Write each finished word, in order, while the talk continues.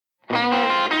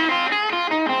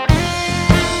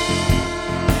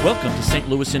Welcome to St.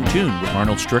 Louis in Tune with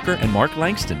Arnold Stricker and Mark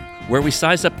Langston, where we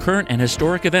size up current and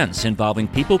historic events involving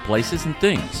people, places, and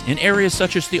things in areas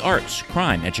such as the arts,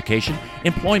 crime, education,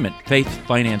 employment, faith,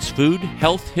 finance, food,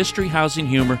 health, history, housing,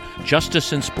 humor,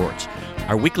 justice, and sports.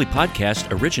 Our weekly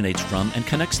podcast originates from and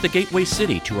connects the gateway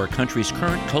city to our country's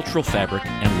current cultural fabric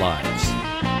and lives.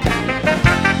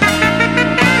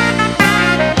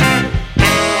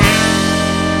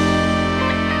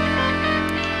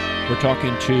 We're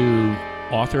talking to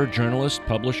author, journalist,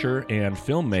 publisher, and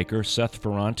filmmaker Seth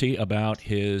Ferranti about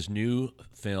his new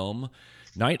film,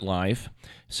 Nightlife.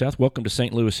 Seth, welcome to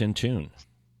St. Louis in Tune.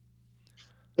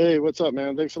 Hey, what's up,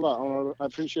 man? Thanks a lot. I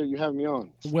appreciate you having me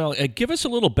on. Well, give us a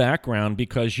little background,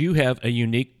 because you have a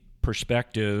unique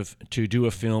perspective to do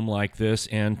a film like this,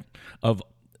 and of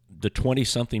the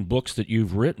 20-something books that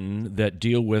you've written that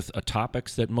deal with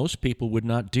topics that most people would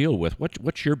not deal with.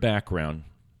 What's your background?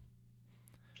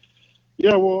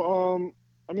 Yeah, well,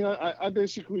 I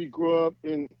basically grew up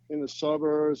in the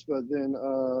suburbs, but then,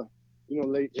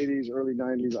 late 80s, early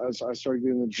 90s, I started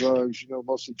getting the drugs,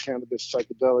 mostly cannabis,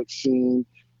 psychedelic scene.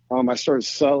 I started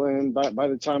selling. By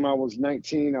the time I was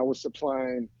 19, I was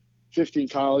supplying 15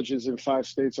 colleges in 5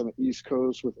 states on the East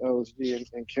Coast with LSD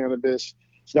and cannabis.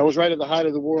 That was right at the height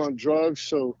of the war on drugs.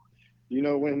 So,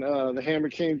 when the hammer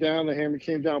came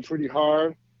down pretty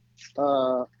hard.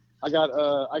 I got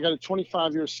a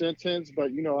 25-year sentence, but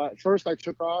at first I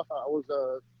took off. I was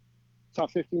a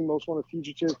top 15 most wanted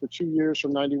fugitive for 2 years,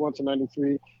 from 91 to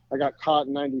 93. I got caught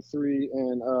in 93,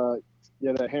 and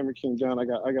that hammer came down. I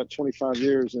got 25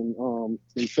 years in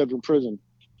federal prison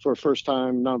for a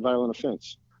first-time nonviolent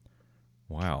offense.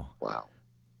 Wow.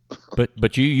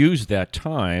 But you used that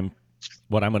time,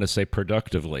 what I'm going to say,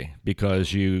 productively,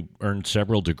 because you earned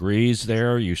several degrees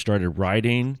there. You started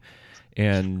writing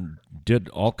and did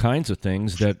all kinds of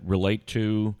things that relate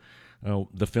to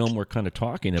the film we're kind of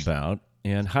talking about.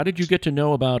 And how did you get to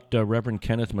know about Reverend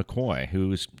Kenneth McCoy,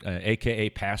 who's a.k.a.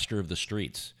 Pastor of the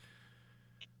Streets?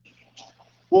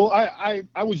 Well, I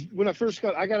was, when I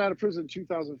got out of prison in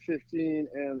 2015,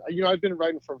 and I'd been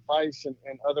writing for Vice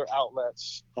and other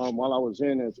outlets while I was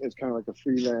in as kind of like a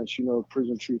freelance,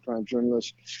 prison true crime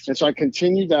journalist. And so I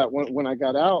continued that when I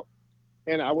got out,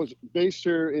 and I was based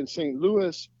here in St.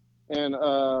 Louis. And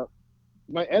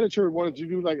my editor wanted to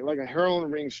do like a heroin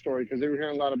ring story, because they were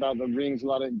hearing a lot about the rings, a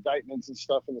lot of indictments and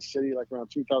stuff in the city, like around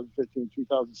 2015,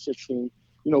 2016.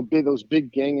 Those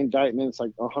big gang indictments,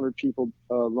 like 100 people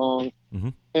long. Mm-hmm.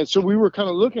 And so we were kind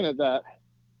of looking at that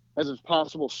as a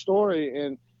possible story.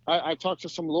 And I talked to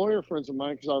some lawyer friends of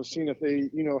mine, because I was seeing if they,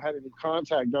 had any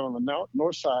contact down on the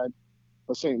north side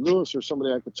of St. Louis, or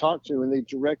somebody I could talk to. And they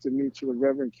directed me to the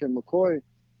Reverend Ken McCoy.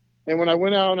 And when I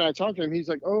went out and I talked to him, he's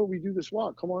like, "Oh, we do this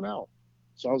walk. Come on out."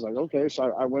 So I was like, "Okay."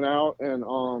 So I went out, and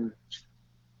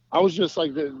I was just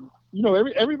like,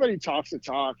 everybody talks the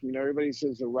talk. Everybody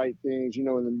says the right things. In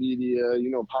the media,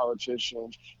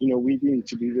 politicians. We need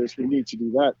to do this. We need to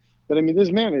do that. But this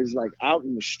man is like out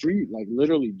in the street, like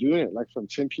literally doing it, like from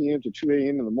 10 p.m. to 2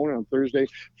 a.m. in the morning on Thursday,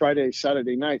 Friday,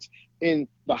 Saturday nights in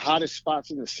the hottest spots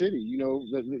in the city.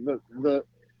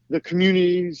 The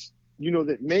communities,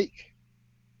 that make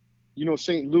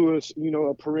St. Louis,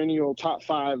 a perennial top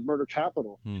 5 murder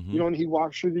capital. Mm-hmm. And he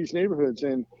walks through these neighborhoods,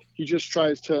 and he just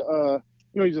tries to,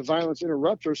 he's a violence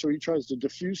interrupter, so he tries to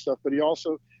diffuse stuff, but he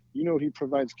also, he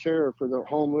provides care for the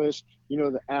homeless,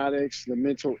 the addicts, the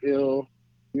mental ill.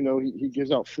 He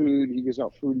gives out food, he gives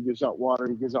out water,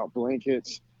 he gives out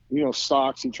blankets,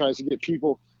 socks. He tries to get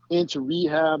people into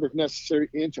rehab, if necessary,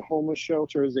 into homeless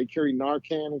shelters. They carry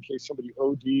Narcan in case somebody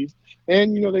ODs.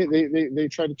 And, they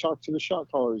try to talk to the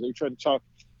shot callers. They try to talk,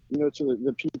 to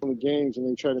the people in the gangs, and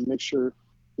they try to make sure,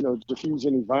 diffuse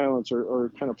any violence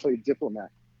or kind of play diplomat.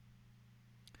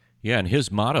 Yeah, and his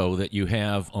motto that you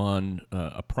have on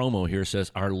a promo here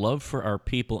says, "Our love for our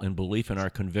people and belief in our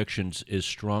convictions is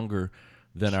stronger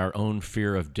than our own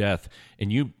fear of death."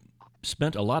 And you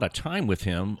spent a lot of time with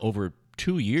him over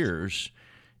 2 years.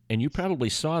 And you probably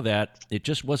saw that it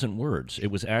just wasn't words; it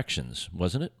was actions,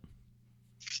 wasn't it?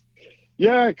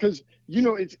 Yeah, because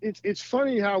it's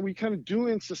funny how we kind of do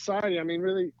in society.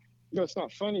 Really, it's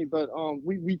not funny, but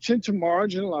we tend to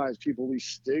marginalize people. We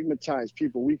stigmatize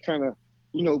people. We kind of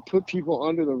put people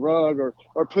under the rug,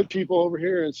 or put people over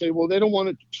here and say, well, they don't want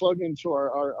to plug into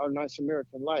our nice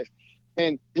American life.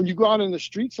 And when you go out in the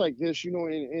streets like this,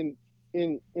 in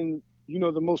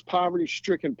the most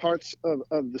poverty-stricken parts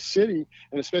of the city,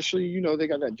 and especially, they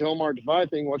got that Delmar divide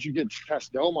thing. Once you get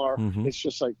past Delmar, mm-hmm. It's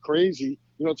just like crazy.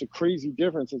 It's a crazy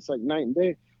difference. It's like night and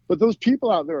day. But those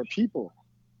people out there are people.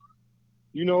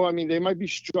 You know, I mean, they might be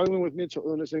struggling with mental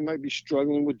illness. They might be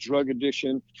struggling with drug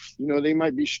addiction. You know, they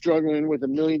might be struggling with a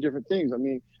million different things. I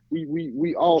mean,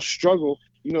 we all struggle.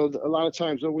 You know, a lot of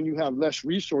times though, when you have less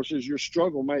resources, your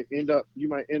struggle you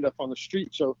might end up on the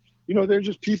street. So, you know, they're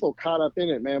just people caught up in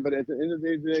it, man. But at the end of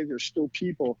the day, they're still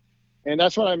people. And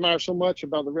that's what I admire so much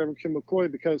about the Reverend Kim McCoy,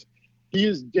 because he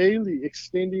is daily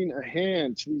extending a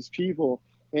hand to these people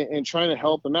and trying to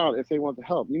help them out if they want the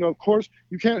help. You know, of course,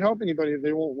 you can't help anybody if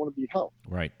they won't want to be helped.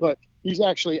 Right. But he's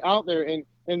actually out there, and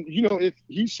you know, if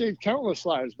he saved countless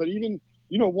lives, but even,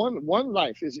 you know, one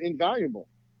life is invaluable.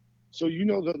 So, you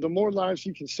know, the more lives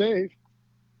he can save,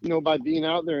 you know, by being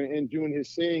out there and doing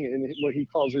his thing and what he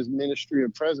calls his ministry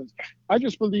of presence. I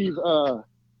just believe, you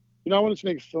know, I wanted to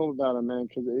make a film about him, man,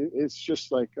 because it's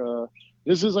just like,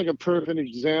 this is like a perfect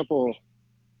example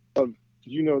of,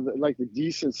 you know, like the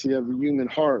decency of the human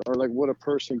heart, or like what a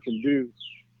person can do,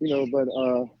 you know. But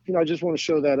you know, I just want to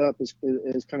show that up as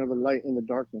kind of a light in the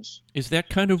darkness. Is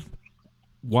that kind of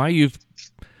why you've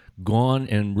gone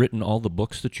and written all the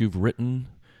books that you've written,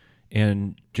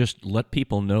 and just let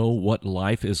people know what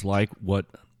life is like, what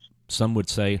some would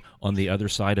say on the other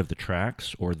side of the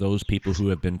tracks, or those people who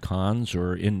have been cons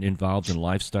or involved in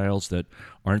lifestyles that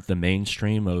aren't the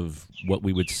mainstream of what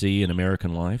we would see in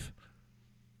American life?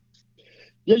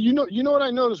 Yeah, you know what I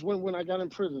noticed when I got in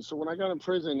prison. So when I got in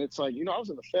prison, it's like, you know, I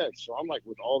was in the Fed, so I'm like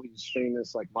with all these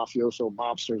famous like mafioso,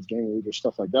 mobsters, gang leaders,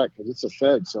 stuff like that, because it's a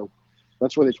Fed. So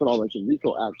that's where they put all like the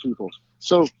RICO Act people.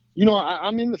 So, you know,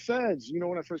 I'm in the Feds. You know,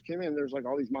 when I first came in, there's like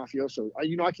all these mafiosos.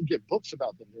 You know, I could get books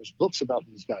about them. There's books about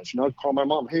these guys. You know, I'd call my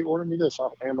mom, hey, order me this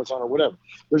off Amazon or whatever.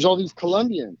 There's all these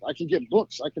Colombians. I can get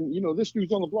books. I can, you know, this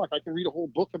dude's on the block. I can read a whole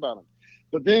book about him.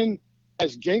 But then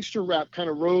as gangster rap kind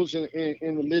of rose in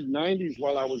the mid 90s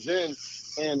while I was in,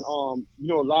 and you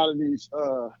know, a lot of these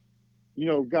you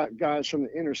know, got guys from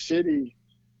the inner city,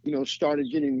 you know, started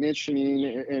getting mentioning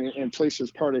and placed as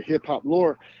part of hip hop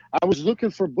lore. I was looking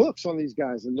for books on these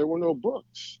guys, and there were no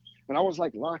books. And I was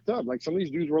like locked up. Like some of these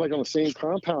dudes were like on the same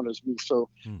compound as me. So,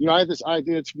 you know, I had this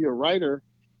idea to be a writer,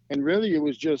 and really it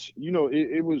was just, you know,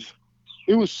 it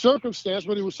was circumstance,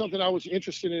 but it was something I was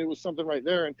interested in. It was something right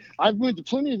there. And I've went to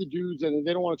plenty of the dudes, and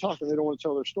they don't want to talk, and they don't want to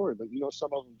tell their story. But, you know,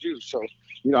 some of them do. So,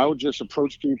 you know, I would just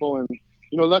approach people. And,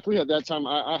 you know, luckily at that time,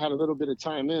 I had a little bit of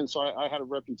time in. So I had a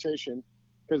reputation,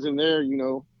 because in there, you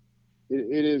know,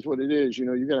 it is what it is. You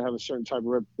know, you got to have a certain type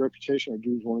of reputation of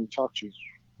dudes wanting to talk to you.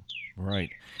 Right.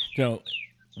 So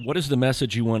what is the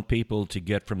message you want people to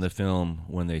get from the film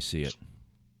when they see it?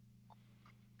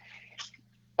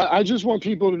 I just want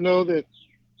people to know that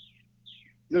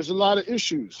there's a lot of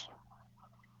issues,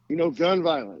 you know, gun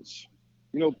violence,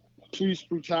 you know, police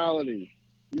brutality,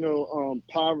 you know,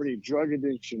 poverty, drug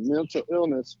addiction, mental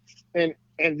illness, and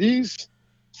these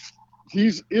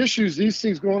issues, these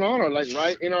things going on are like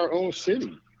right in our own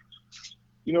city.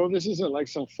 You know, this isn't like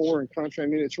some foreign country. I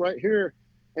mean, it's right here,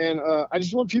 and I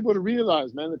just want people to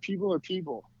realize, man, that people are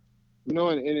people, you know,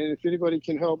 and if anybody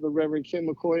can help the Reverend Kim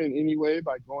McCoy in any way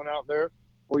by going out there,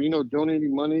 or, you know,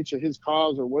 donating money to his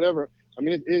cause or whatever. I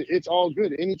mean, it's all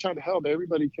good. Any type of help,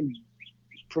 everybody can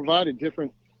provide a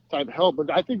different type of help. But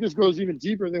I think this goes even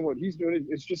deeper than what he's doing.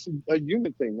 It's just a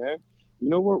human thing, man. You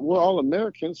know, we're all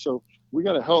Americans, so we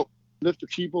got to help lift the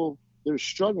people that are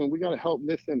struggling. We got to help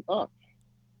lift them up.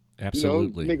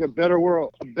 Absolutely. You know, make a better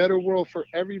world for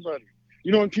everybody.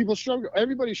 You know, when people struggle,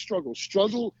 everybody struggles.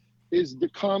 Struggle is the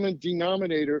common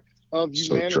denominator of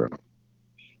humanity. So true.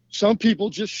 Some people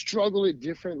just struggle at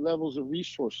different levels of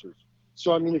resources.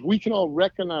 So, I mean, if we can all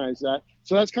recognize that.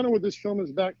 So that's kind of what this film is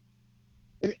about.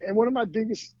 And one of my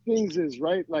biggest things is,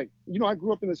 right, like, you know, I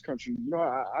grew up in this country. You know,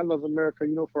 I love America,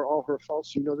 you know, for all her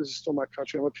faults. You know, this is still my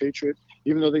country. I'm a patriot.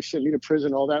 Even though they sent me to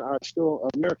prison, all that, I'm still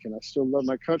American. I still love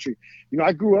my country. You know,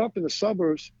 I grew up in the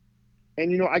suburbs,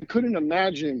 and, you know, I couldn't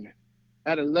imagine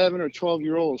at 11 or 12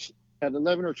 years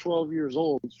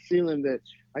old, feeling that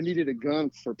I needed a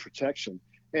gun for protection.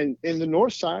 And in the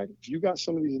north side, you got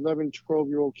some of these 11,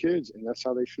 12-year-old kids, and that's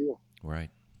how they feel. Right.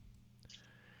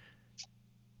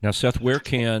 Now, Seth, where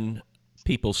can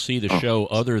people see the show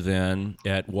other than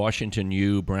at Washington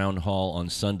U. Brown Hall on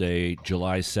Sunday,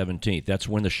 July 17th? That's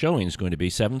when the showing is going to be,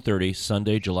 7:30,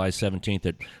 Sunday, July 17th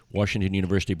at Washington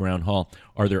University Brown Hall.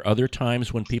 Are there other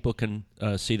times when people can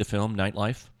see the film,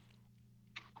 Nightlife?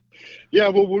 Yeah,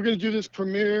 well, we're going to do this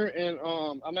premiere, and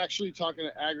I'm actually talking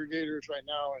to aggregators right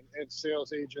now and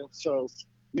sales agents. So,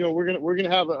 you know, we're gonna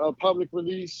have a public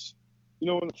release, you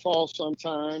know, in the fall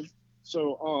sometime.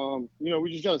 So, you know,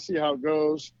 we just got to see how it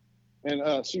goes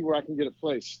and see where I can get it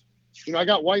placed. You know, I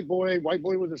got White Boy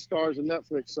with the Stars of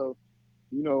Netflix. So,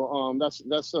 you know, that's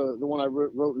the one I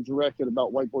wrote and directed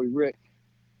about White Boy Rick.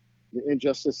 the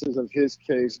injustices of his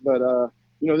case. But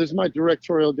this is my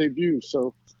directorial debut,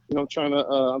 so I'm trying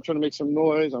to make some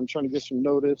noise. I'm trying to get some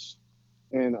notice,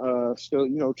 and still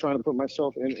trying to put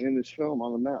myself in this film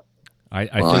on the map.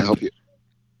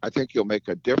 I think you'll make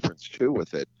a difference too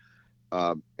with it.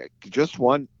 Just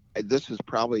one. This is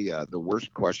probably the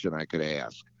worst question I could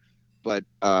ask, but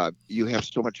you have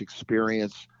so much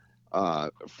experience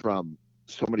from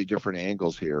so many different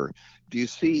angles here. Do you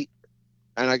see?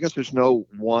 And I guess there's no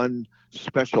one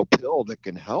special pill that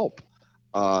can help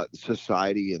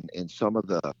society and some of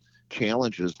the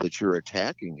challenges that you're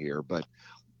attacking here. But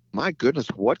my goodness,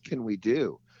 what can we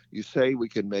do? You say we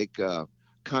can make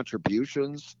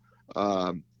contributions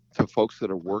to folks that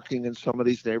are working in some of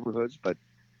these neighborhoods, but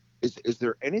is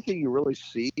there anything you really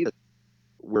see that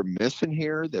we're missing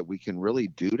here that we can really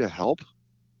do to help?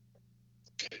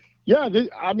 Yeah,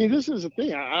 this is the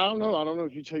thing. I don't know. I don't know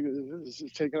if this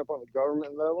is taken up on the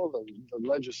government level, the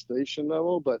legislation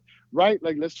level, but right,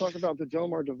 like let's talk about the Del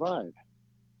Mar Divide.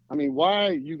 I mean, why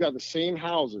you got the same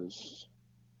houses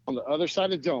on the other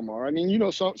side of Del Mar? I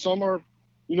mean, some are,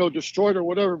 destroyed or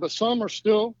whatever, but some are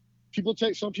still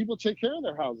some people take care of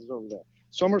their houses over there.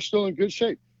 Some are still in good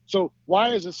shape. So why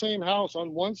is the same house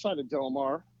on one side of Del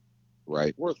Mar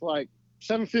right worth like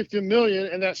 $750 million,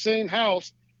 and that same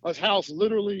house, a house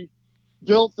literally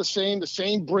built the same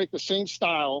brick, the same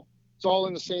style, it's all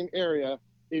in the same area,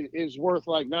 is worth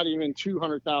like not even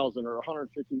 200,000 or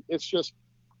 150. It's just,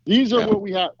 these are what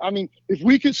we have. I mean, if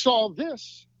we could solve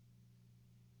this,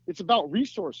 it's about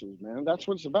resources, man. That's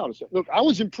what it's about. Look, I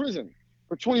was in prison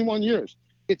for 21 years.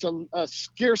 It's a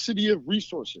scarcity of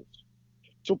resources.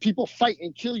 So people fight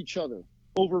and kill each other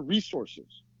over resources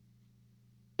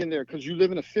in there because you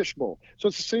live in a fishbowl. So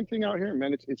it's the same thing out here,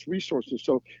 man. It's resources.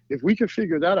 So if we can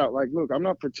figure that out, like, look, I'm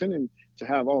not pretending to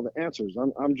have all the answers.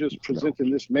 I'm just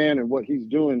presenting this man and what he's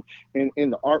doing in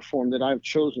the art form that I've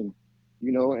chosen,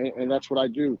 and that's what I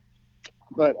do.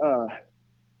 But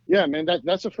yeah, man,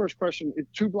 that's the first question.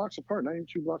 It's 2 blocks apart, not even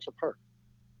 2 blocks apart.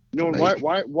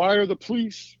 Why are the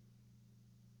police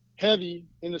heavy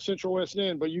in the Central West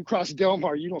End, but you cross Del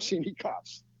Mar, you don't see any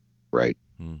cops? Right.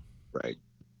 Right.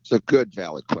 So good,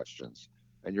 valid questions,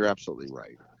 and you're absolutely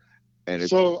right. And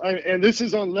and this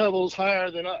is on levels higher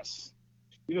than us.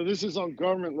 This is on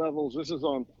government levels. This is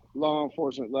on law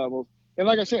enforcement levels. And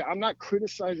like I say, I'm not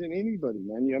criticizing anybody,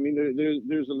 man. I mean,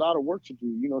 there's a lot of work to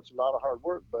do. It's a lot of hard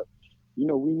work, but we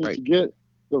need to get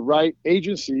the right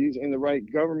agencies and the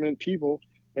right government people,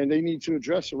 and they need to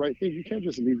address the right things. You can't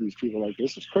just leave these people like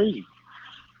this. It's crazy.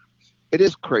 It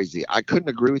is crazy. I couldn't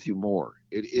agree with you more.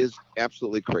 It is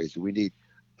absolutely crazy. We need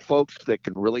folks that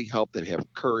can really help, that have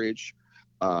courage.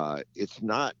 It's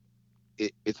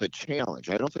a challenge.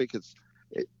 I don't think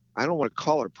I don't want to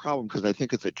call it a problem, because I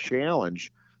think it's a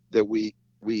challenge that we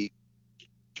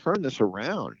turn this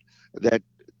around. That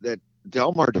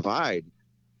Del Mar Divide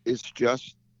is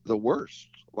just the worst,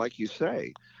 like you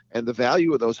say. And the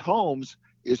value of those homes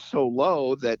is so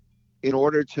low that in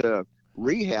order to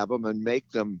rehab them and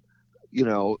make them,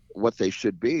 what they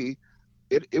should be,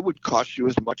 it would cost you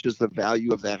as much as the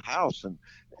value of that house. And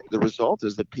the result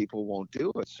is that people won't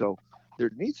do it. So there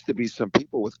needs to be some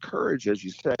people with courage, as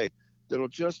you say, that'll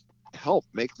just help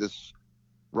make this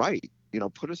right.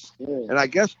 Put us, and I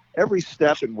guess every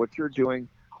step in what you're doing,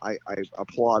 I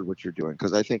applaud what you're doing,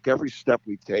 because I think every step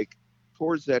we take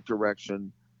towards that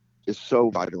direction is so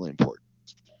vitally important.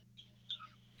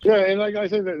 Yeah, and like I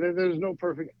said, there's no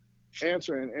perfect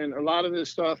answer, and a lot of this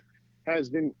stuff has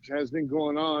been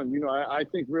going on. I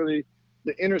think really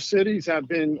the inner cities have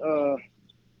been,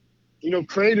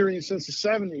 cratering since the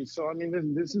 70s. So I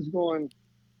mean, this is going,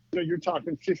 you're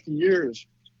talking 50 years.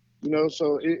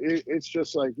 So it's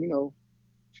just like,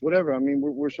 whatever. I mean,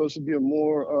 we're supposed to be a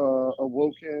more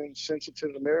awoken,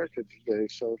 sensitive America today.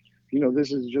 So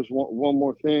this is just one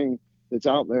more thing that's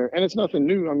out there, and it's nothing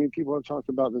new. I mean, people have talked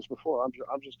about this before.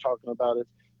 I'm just talking about it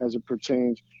as it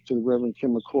pertains to the Reverend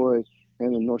Kim McCoy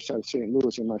and the north side of St.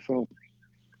 Louis in my film.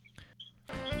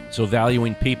 So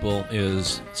Valuing People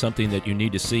is something that you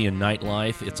need to see in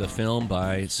nightlife. It's a film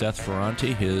by Seth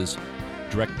Ferranti, his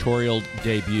directorial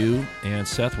debut. And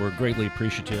Seth, we're greatly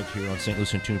appreciative here on St.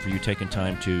 Louis in Tune for you taking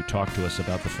time to talk to us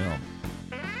about the film.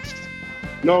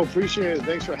 No, appreciate it.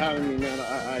 Thanks for having me, man.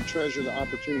 I treasure the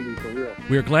opportunity, for real.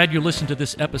 We are glad you listened to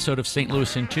this episode of St.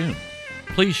 Louis in Tune.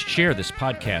 Please share this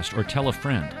podcast or tell a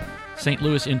friend. St.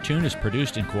 Louis in Tune is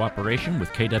produced in cooperation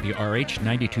with KWRH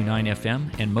 92.9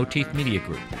 FM and Motif Media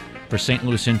Group. For St.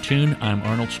 Louis in Tune, I'm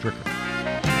Arnold Stricker.